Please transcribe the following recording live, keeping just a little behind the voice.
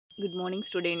Good morning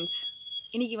students.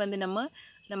 இன்னைக்கு வந்து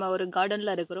நம்ம ஒரு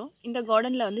கார்டன்ல இருக்கிறோம். இந்த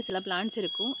கார்டன்ல வந்து சில பிளான்ட்ஸ்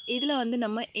இருக்கும். இதுல வந்து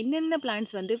நம்ம என்னென்ன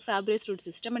பிளான்ட்ஸ் வந்து fibrous root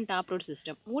system and taproot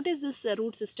system. What is this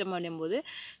root system அப்படிங்கும்போது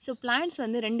ஸோ பிளான்ட்ஸ்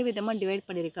வந்து ரெண்டு விதமாக டிவைட்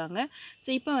பண்ணியிருக்காங்க. ஸோ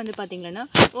இப்போ வந்து பார்த்தீங்கன்னா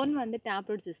ஒன் வந்து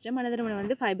taproot system, another one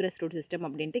வந்து fibrous root system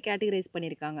அப்படின்ட்டு கேட்டகரைஸ்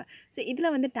பண்ணியிருக்காங்க. ஸோ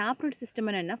இதில் வந்து taproot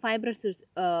system என்னென்னா fibrous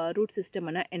root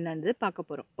system என்னன்னு பார்க்க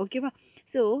போகிறோம். ஓகேவா?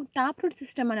 ஸோ taproot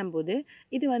system போது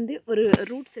இது வந்து ஒரு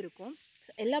ரூட்ஸ் இருக்கும்.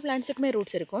 எல்லா பிளான்ட்ஸுக்குமே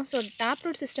ரூட்ஸ் இருக்கும். ஸோ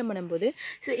taproot சிஸ்டம் பண்ணும்போது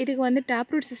ஸோ இதுக்கு வந்து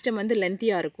taproot சிஸ்டம் வந்து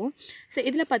லென்த்தியாக இருக்கும். ஸோ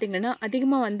இதில் பார்த்திங்கன்னா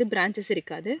அதிகமாக வந்து பிரான்ச்சஸ்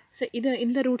இருக்காது. ஸோ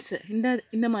இந்த ரூட்ஸ்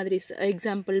இந்த மாதிரி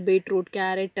எக்ஸாம்பிள் பீட்ரூட்,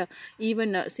 கேரட்,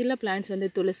 ஈவன் சில பிளான்ட்ஸ் வந்து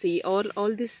துளசி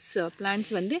ஆல் திஸ்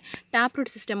பிளான்ட்ஸ் வந்து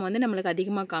taproot சிஸ்டம் வந்து நம்மளுக்கு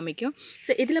அதிகமாக காமிக்கும்.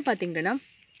 ஸோ இதில் பார்த்திங்கன்னா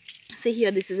see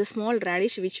here, this is a small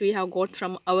radish which we have got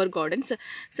from our gardens.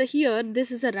 So here this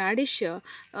is a radish.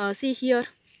 See here,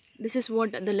 this is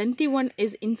what the lengthy one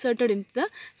is inserted into the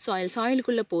soil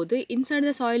குள்ள போகுது. inside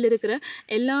the soil இருக்கிற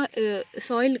எல்லா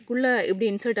soil குள்ள இப்படி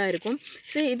insert ஆகிருக்கும்.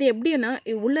 So இது எப்படின்னா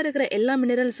உள்ளே இருக்கிற எல்லா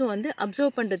மினரல்ஸும் வந்து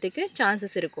அப்சர்வ் பண்ணுறதுக்கு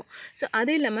சான்சஸ் இருக்கும். ஸோ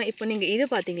அது இல்லாமல் இப்போ நீங்கள் இதை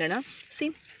பார்த்தீங்கன்னா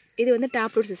இது வந்து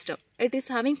taproot system. It is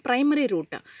having primary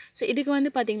root. So இதுக்கு வந்து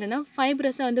பார்த்திங்கன்னா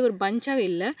ஃபைப்ரஸாக வந்து ஒரு பஞ்சாக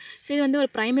இல்லை. ஸோ இது வந்து ஒரு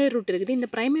ப்ரைமரி ரூட் இருக்குது. இந்த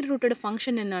ப்ரைமரி ரூட்டோட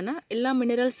ஃபங்க்ஷன் என்னென்னா எல்லா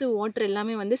மினரல்ஸு வாட்டர்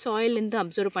எல்லாமே வந்து சாயிலேருந்து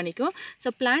அப்சர்வ் பண்ணிக்கும்.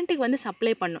 ஸோ பிளான்ட்டுக்கு வந்து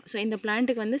சப்ளை பண்ணும். ஸோ இந்த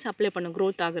பிளான்ட்டுக்கு வந்து சப்ளை பண்ணும்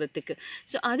க்ரோத் ஆகிறதுக்கு.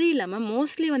 ஸோ அது இல்லாமல்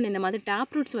மோஸ்ட்லி வந்து இந்த மாதிரி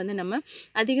taproots வந்து நம்ம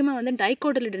அதிகமாக வந்து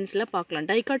டைகாட்டிலிடன்ஸில் பார்க்கலாம்.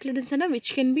 டைகாட்டிலிடன்ஸ்னால்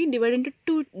which can be divide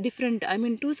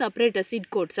into two separate seat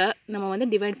கோட்ஸாக நம்ம வந்து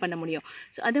டிவைட் பண்ண முடியும்.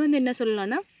 ஸோ அது வந்து என்ன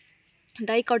சொல்லலாம்னா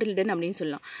டைகாட்டிலிடன் அப்படின்னு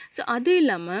சொல்லலாம். ஸோ அது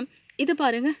இல்லாமல் இது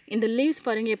பாருங்கள், இந்த லீவ்ஸ்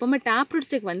பாருங்கள், எப்போவுமே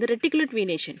taprootsக்கு வந்து ரெட்டிகுலேட்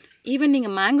வீனேஷன். ஈவன்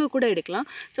நீங்கள் மேங்கோ கூட எடுக்கலாம்.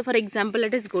 So for example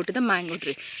let us go to the mango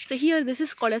tree. So here this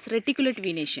is called as reticulate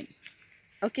venation.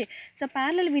 Okay. So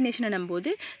parallel venation என்னும்போது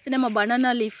so நம்ம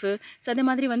பனானா லீஃபு ஸோ அதே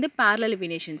மாதிரி வந்து பேரலல்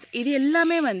வீனேஷன்ஸ் இது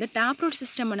எல்லாமே வந்து taproot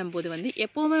சிஸ்டம் பண்ணும்போது வந்து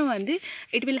எப்போவுமே வந்து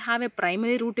it will have a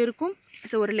primary root இருக்கும்.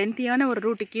 ஸோ ஒரு லென்த்தியான ஒரு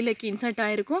ரூட்டு கீழேக்கு இன்சர்ட்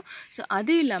ஆகிருக்கும். ஸோ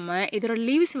அது இல்லாமல் இதோட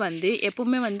லீவ்ஸ் வந்து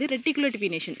எப்போவுமே வந்து ரெட்டிகுலேட்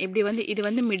வீனேஷன் இப்படி வந்து இது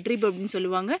வந்து மிட்ரிப் அப்படின்னு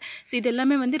சொல்லுவாங்க. ஸோ இது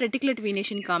எல்லாமே வந்து ரெட்டிகுலேட்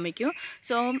வீனேஷன் காமிக்கும்.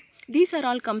 So these are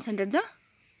all comes under the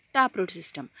taproot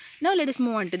system. Now let us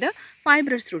move on to the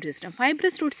fibrous root system.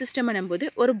 Fibrous root system என்னும்போது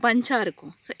ஒரு பஞ்சாக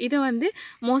இருக்கும். ஸோ இதை வந்து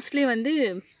மோஸ்ட்லி வந்து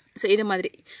ஸோ இது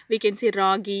மாதிரி we can see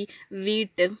ராகி,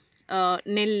 வீட்டு,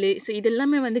 நெல், ஸோ இது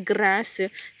எல்லாமே வந்து கிராஸு.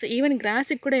 ஸோ ஈவன்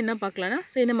கிராஸுக்கு கூட என்ன பார்க்கலான்னா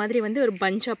ஸோ இந்த மாதிரி வந்து ஒரு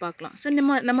பஞ்சாக பார்க்கலாம். ஸோ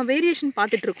நம்ம வேரியேஷன்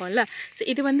பார்த்துட்ருக்கோம்ல. ஸோ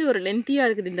இது வந்து ஒரு லென்த்தியாக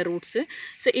இருக்குது இந்த ரூட்ஸு.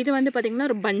 ஸோ இது வந்து பார்த்திங்கன்னா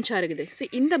ஒரு பஞ்சாக இருக்குது. ஸோ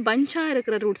இந்த பஞ்சாக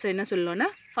இருக்கிற ரூட்ஸை என்ன சொல்லலாம்னா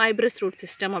fibrous root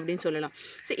system அப்படின்னு சொல்லலாம்.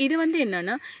 ஸோ இது வந்து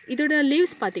என்னென்னா இதோட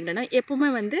லீவ்ஸ் பார்த்திங்கன்னா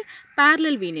எப்போவுமே வந்து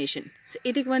parallel venation. ஸோ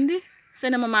இதுக்கு வந்து ஸோ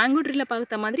நம்ம மேங்கோ ட்ரீல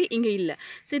பார்த்த மாதிரி இங்கே இல்லை.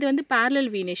 ஸோ இது வந்து பேரலல்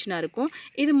வீனேஷனாக இருக்கும்.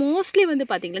 இது மோஸ்ட்லி வந்து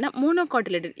பார்த்திங்கன்னா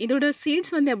மோனோகாட்டிலிடன். இதோட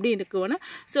சீட்ஸ் வந்து எப்படி இருக்குன்னா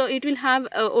so it will have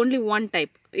only one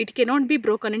type. It cannot be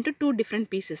broken into two different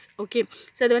pieces. Okay.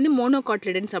 So அது வந்து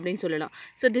மோனோகாட்டிலிடன்ஸ் அப்படின்னு சொல்லலாம்.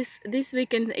 So this we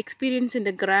can experience in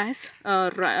the grass.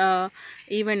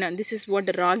 Even this is what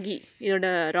ragi, இதோட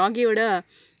ராகியோட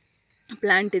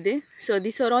plant இது. So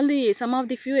these are all some of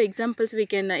the few examples we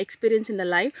can experience in the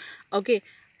life. Okay.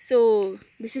 So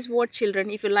this is what children,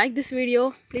 if you like this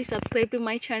video please subscribe to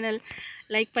my channel,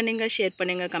 like பண்ணுங்க, share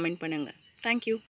பண்ணுங்க, comment பண்ணுங்க. Thank you.